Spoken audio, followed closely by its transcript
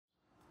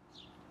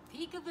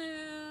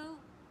Peekaboo.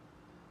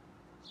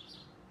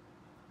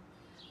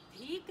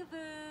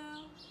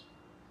 Peekaboo.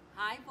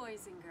 Hi,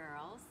 boys and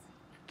girls.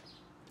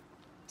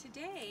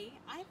 Today,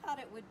 I thought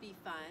it would be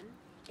fun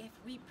if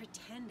we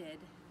pretended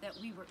that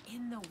we were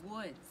in the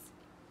woods.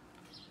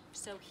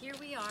 So here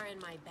we are in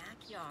my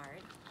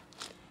backyard,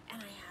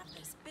 and I have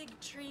this big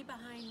tree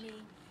behind me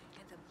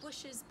and the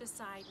bushes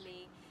beside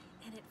me,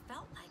 and it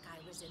felt like I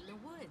was in the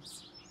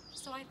woods.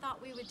 So I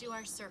thought we would do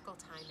our circle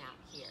time out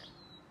here.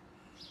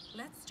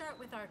 Let's start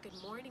with our good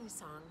morning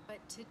song, but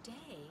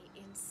today,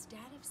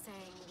 instead of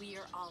saying we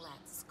are all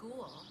at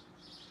school,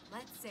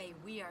 let's say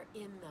we are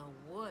in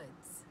the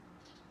woods.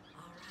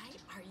 All right,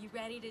 are you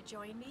ready to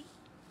join me?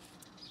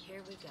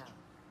 Here we go.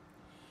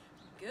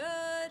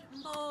 Good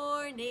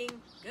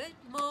morning,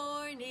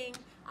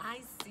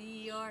 I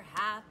see your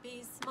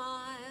happy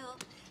smile.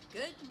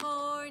 Good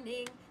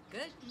morning,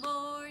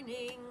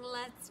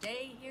 let's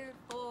stay here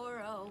for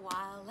a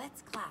while.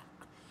 Let's clap.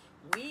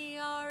 We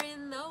are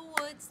in the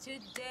woods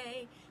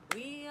today.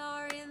 We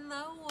are in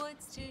the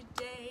woods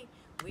today.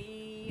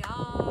 We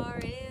are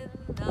in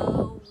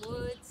the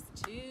woods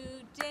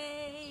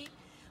today.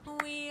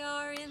 We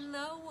are in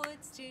the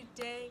woods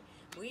today.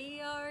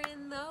 We are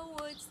in the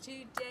woods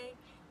today.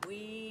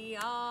 We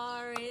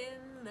are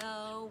in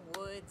the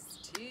woods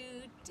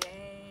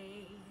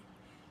today.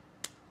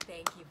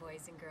 Thank you,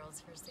 boys and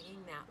girls, for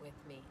singing that with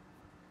me.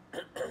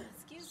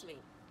 Excuse me.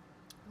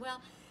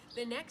 Well,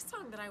 the next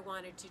song that I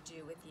wanted to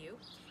do with you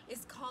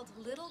is called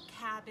Little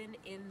Cabin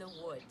in the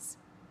Woods.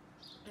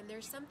 And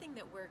there's something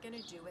that we're going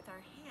to do with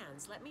our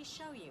hands. Let me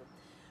show you.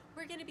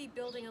 We're going to be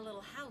building a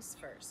little house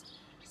first.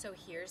 So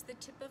here's the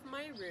tip of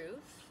my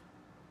roof.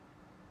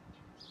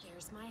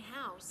 There's my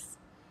house.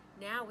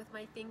 Now with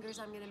my fingers,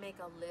 I'm going to make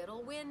a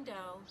little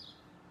window.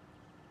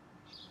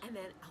 And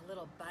then a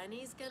little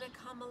bunny's going to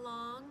come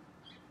along.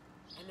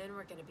 And then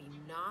we're going to be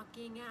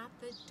knocking at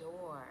the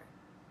door.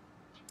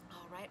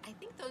 All right, I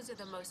think those are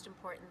the most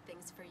important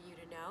things for you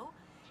to know.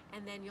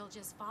 And then you'll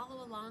just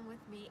follow along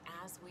with me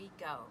as we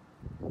go.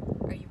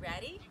 Are you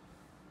ready?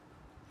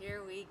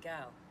 Here we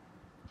go.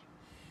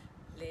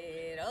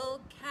 Little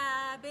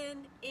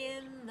cabin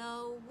in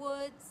the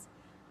woods,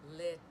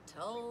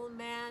 little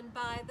man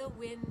by the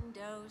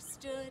window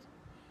stood,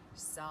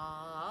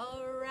 saw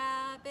a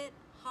rabbit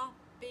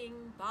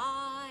hopping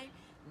by,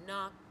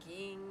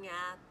 knocking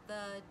at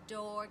the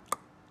door.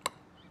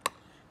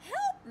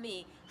 Help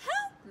me,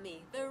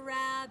 the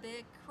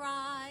rabbit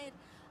cried.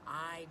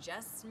 I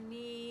just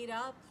need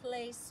a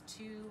place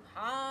to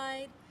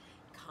hide.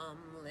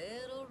 Come,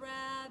 little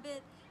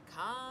rabbit,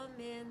 come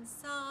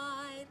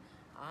inside.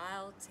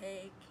 I'll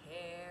take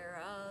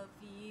care of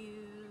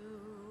you.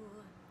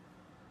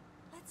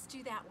 Let's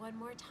do that one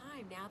more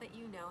time now that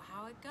you know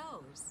how it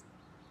goes.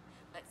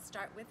 Let's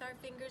start with our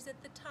fingers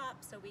at the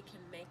top so we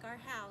can make our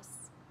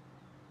house.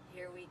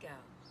 Here we go.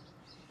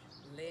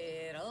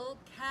 Little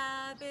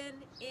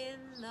cabin in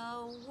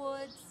the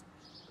woods,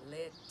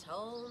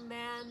 little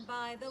man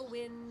by the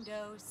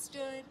window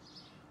stood,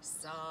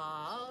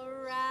 saw a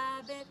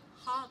rabbit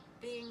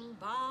hopping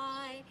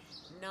by,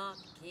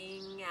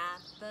 knocking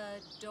at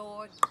the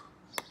door.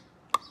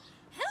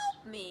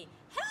 Help me,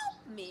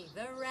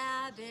 the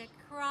rabbit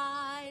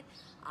cried.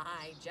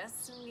 I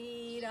just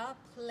need a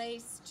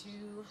place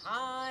to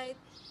hide.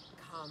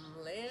 Come,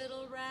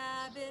 little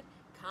rabbit,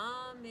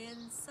 come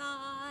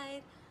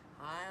inside.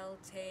 I'll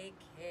take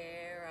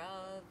care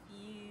of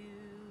you.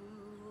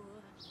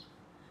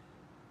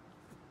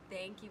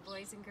 Thank you,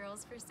 boys and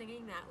girls, for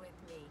singing that with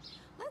me.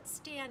 Let's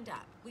stand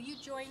up. Will you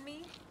join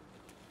me?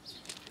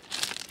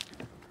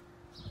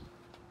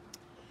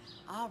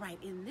 All right,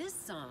 in this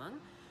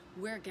song,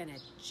 we're gonna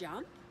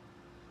jump,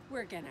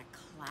 we're gonna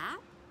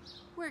clap,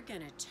 we're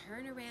gonna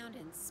turn around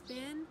and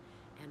spin,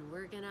 and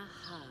we're gonna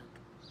hug.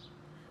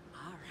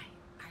 All right,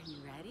 are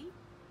you ready?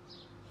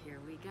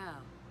 Here we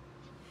go.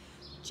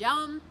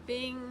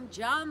 Jumping,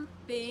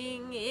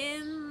 jumping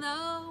in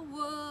the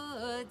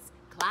woods,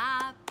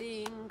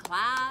 clapping,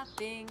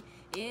 clapping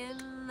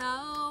in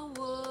the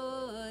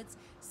woods,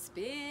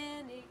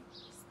 spinning,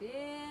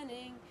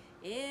 spinning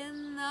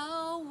in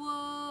the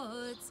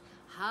woods,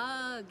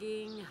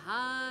 hugging,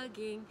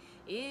 hugging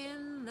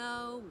in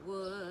the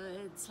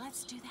woods.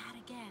 Let's do that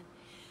again.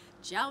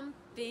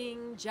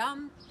 Jumping,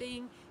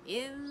 jumping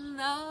in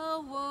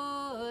the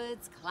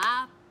woods,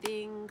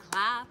 clapping,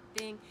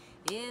 clapping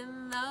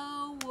in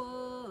the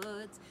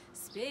woods,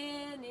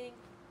 spinning,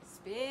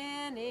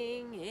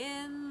 spinning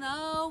in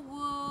the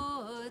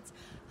woods,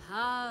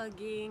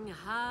 hugging,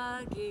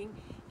 hugging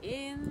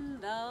in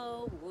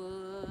the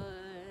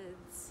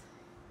woods.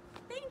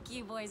 Thank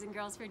you, boys and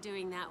girls, for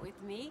doing that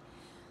with me.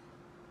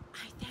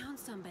 I found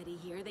somebody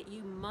here that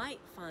you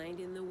might find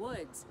in the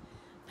woods,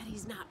 but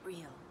he's not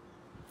real.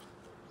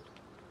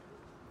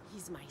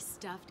 He's my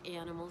stuffed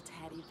animal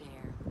teddy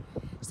bear.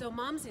 So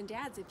moms and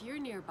dads, if you're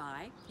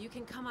nearby, you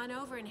can come on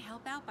over and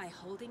help out by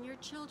holding your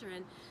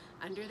children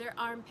under their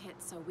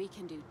armpits so we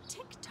can do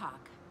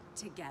tick-tock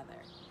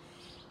together.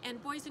 And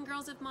boys and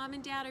girls, if mom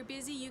and dad are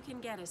busy, you can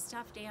get a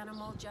stuffed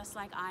animal just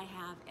like I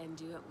have and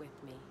do it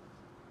with me.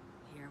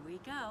 Here we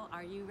go.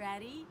 Are you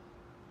ready?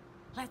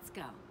 Let's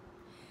go.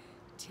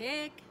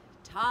 Tick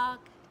tock,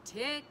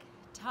 tick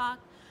tock,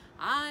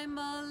 I'm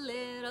a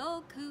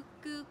little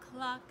cuckoo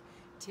clock.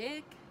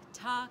 Tick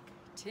tock,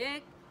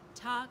 tick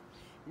tock,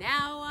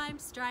 now I'm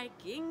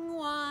striking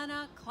 1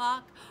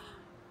 o'clock.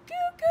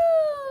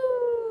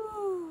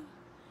 Cuckoo!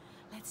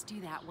 Let's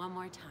do that one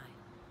more time.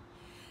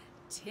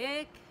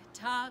 Tick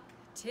tock,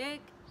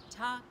 tick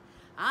tock,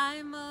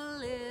 I'm a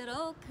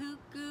little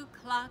cuckoo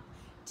clock.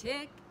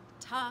 Tick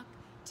tock,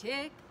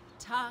 tick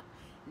tock,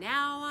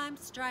 now I'm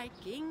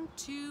striking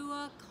 2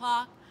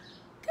 o'clock.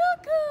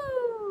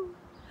 Cuckoo!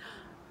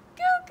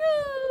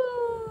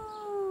 Cuckoo!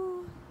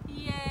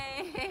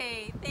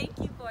 Yay! Thank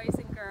you, boys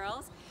and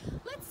girls.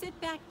 Let's sit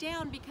back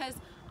down because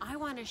I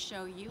want to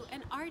show you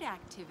an art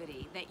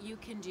activity that you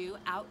can do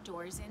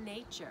outdoors in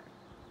nature.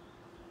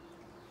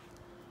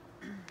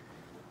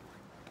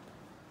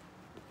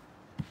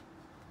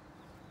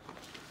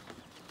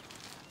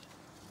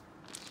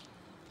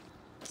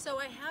 So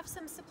I have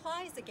some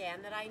supplies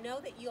again that I know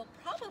that you'll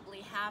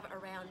probably have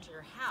around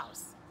your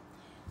house.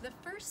 The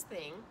first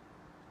thing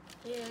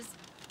is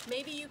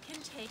maybe you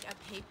can take a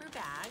paper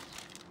bag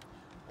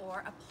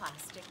or a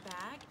plastic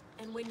bag,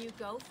 and when you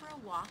go for a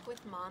walk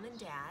with Mom and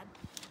Dad,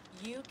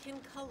 you can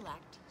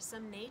collect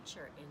some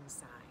nature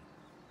inside.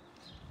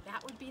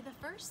 That would be the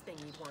first thing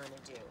you'd want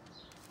to do.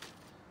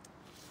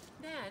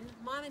 Then,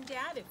 Mom and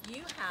Dad, if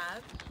you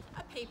have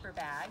a paper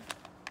bag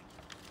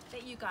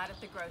that you got at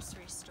the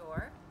grocery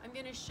store, I'm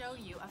going to show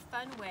you a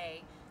fun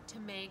way to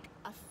make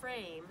a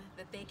frame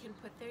that they can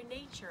put their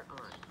nature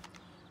on.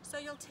 So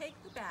you'll take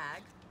the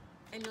bag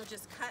and you'll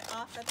just cut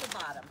off at the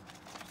bottom.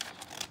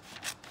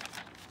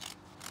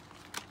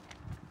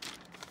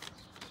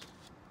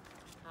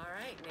 All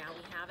right, now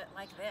we have it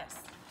like this.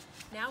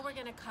 Now we're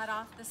going to cut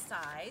off the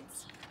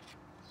sides.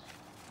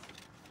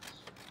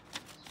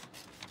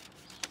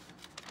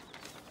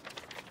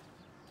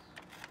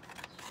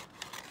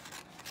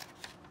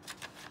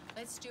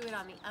 Let's do it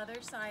on the other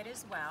side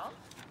as well.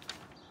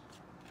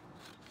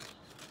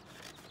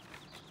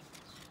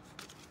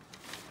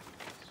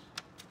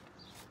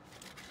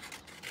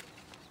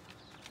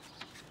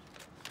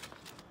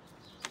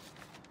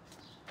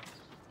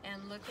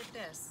 And look at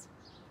this.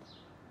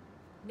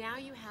 Now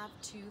you have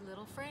 2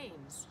 little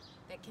frames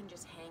that can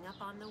just hang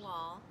up on the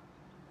wall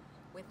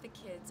with the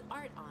kids'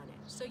 art on it.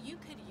 So you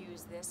could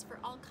use this for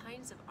all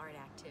kinds of art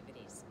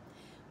activities.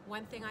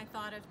 One thing I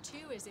thought of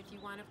too is if you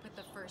want to put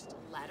the first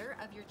letter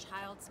of your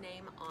child's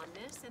name on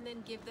this and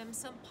then give them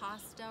some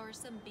pasta or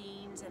some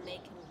beans and they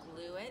can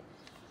glue it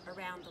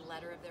around the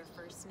letter of their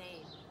first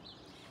name.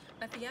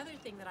 But the other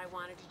thing that I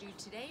wanted to do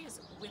today is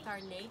with our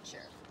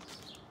nature.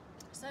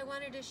 So I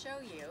wanted to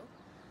show you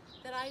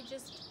that I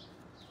just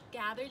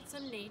gathered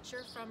some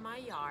nature from my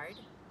yard,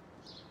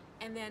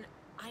 and then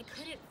I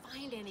couldn't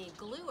find any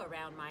glue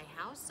around my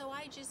house, so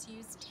I just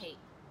used tape.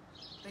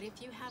 But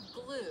if you have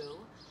glue,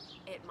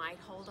 it might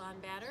hold on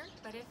better,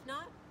 but if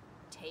not,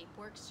 tape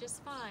works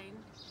just fine.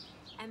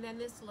 And then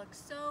this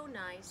looks so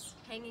nice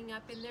hanging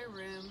up in their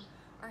room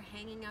or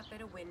hanging up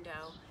at a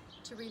window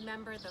to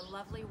remember the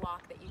lovely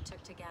walk that you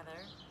took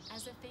together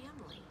as a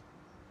family.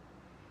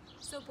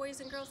 So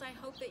boys and girls, I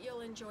hope that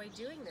you'll enjoy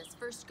doing this.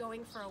 First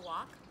going for a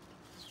walk,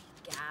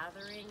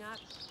 gathering up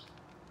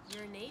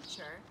your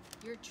nature,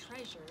 your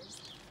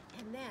treasures,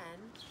 and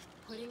then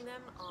putting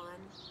them on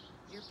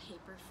your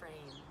paper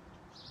frame.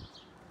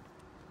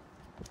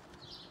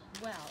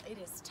 Well, it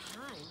is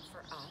time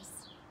for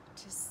us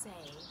to say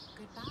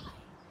goodbye.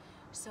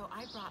 So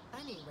I brought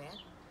Bunny with,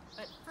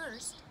 but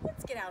first,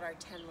 let's get out our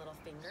 10 little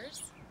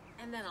fingers,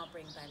 and then I'll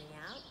bring Bunny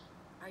out.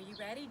 Are you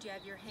ready? Do you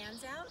have your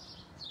hands out?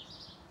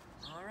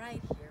 All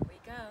right, here we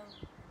go.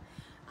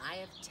 I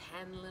have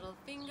 10 little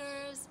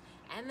fingers,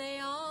 and they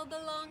all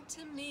belong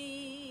to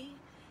me.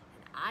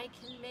 And I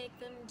can make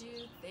them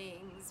do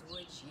things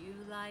which you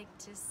like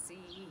to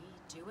see.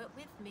 Do it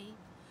with me.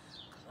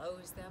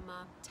 Close them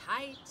up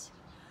tight.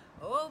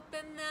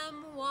 Open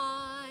them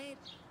wide,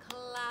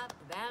 clap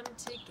them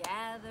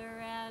together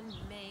and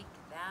make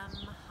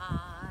them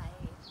high.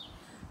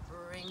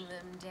 Bring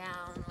them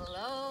down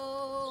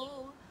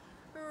low,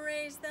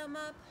 raise them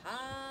up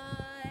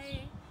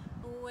high.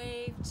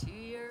 Wave to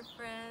your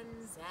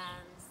friends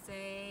and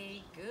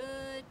say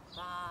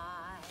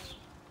goodbye.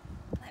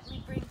 Let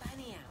me bring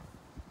Bunny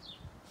out.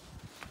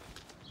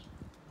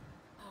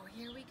 Oh,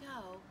 here we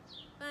go.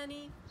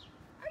 Bunny,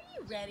 are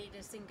you ready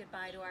to sing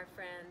goodbye to our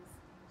friends?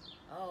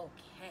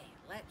 Okay,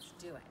 let's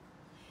do it.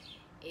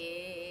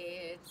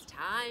 It's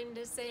time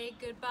to say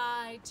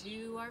goodbye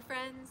to our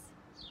friends.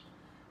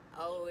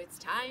 Oh, it's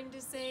time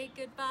to say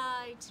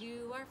goodbye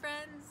to our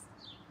friends.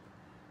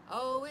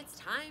 Oh, it's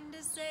time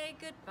to say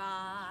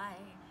goodbye.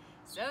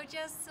 So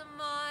just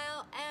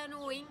smile and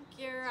wink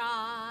your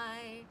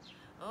eye.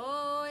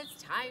 Oh,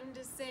 it's time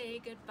to say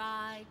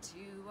goodbye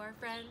to our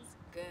friends.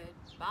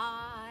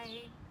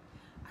 Goodbye.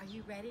 Are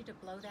you ready to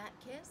blow that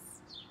kiss?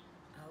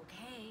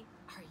 Okay,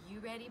 are you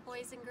ready,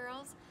 boys and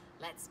girls?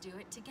 Let's do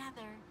it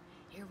together.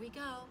 Here we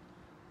go.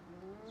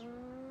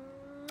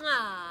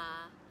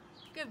 Mwah.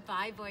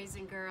 Goodbye, boys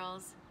and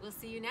girls. We'll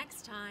see you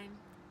next time.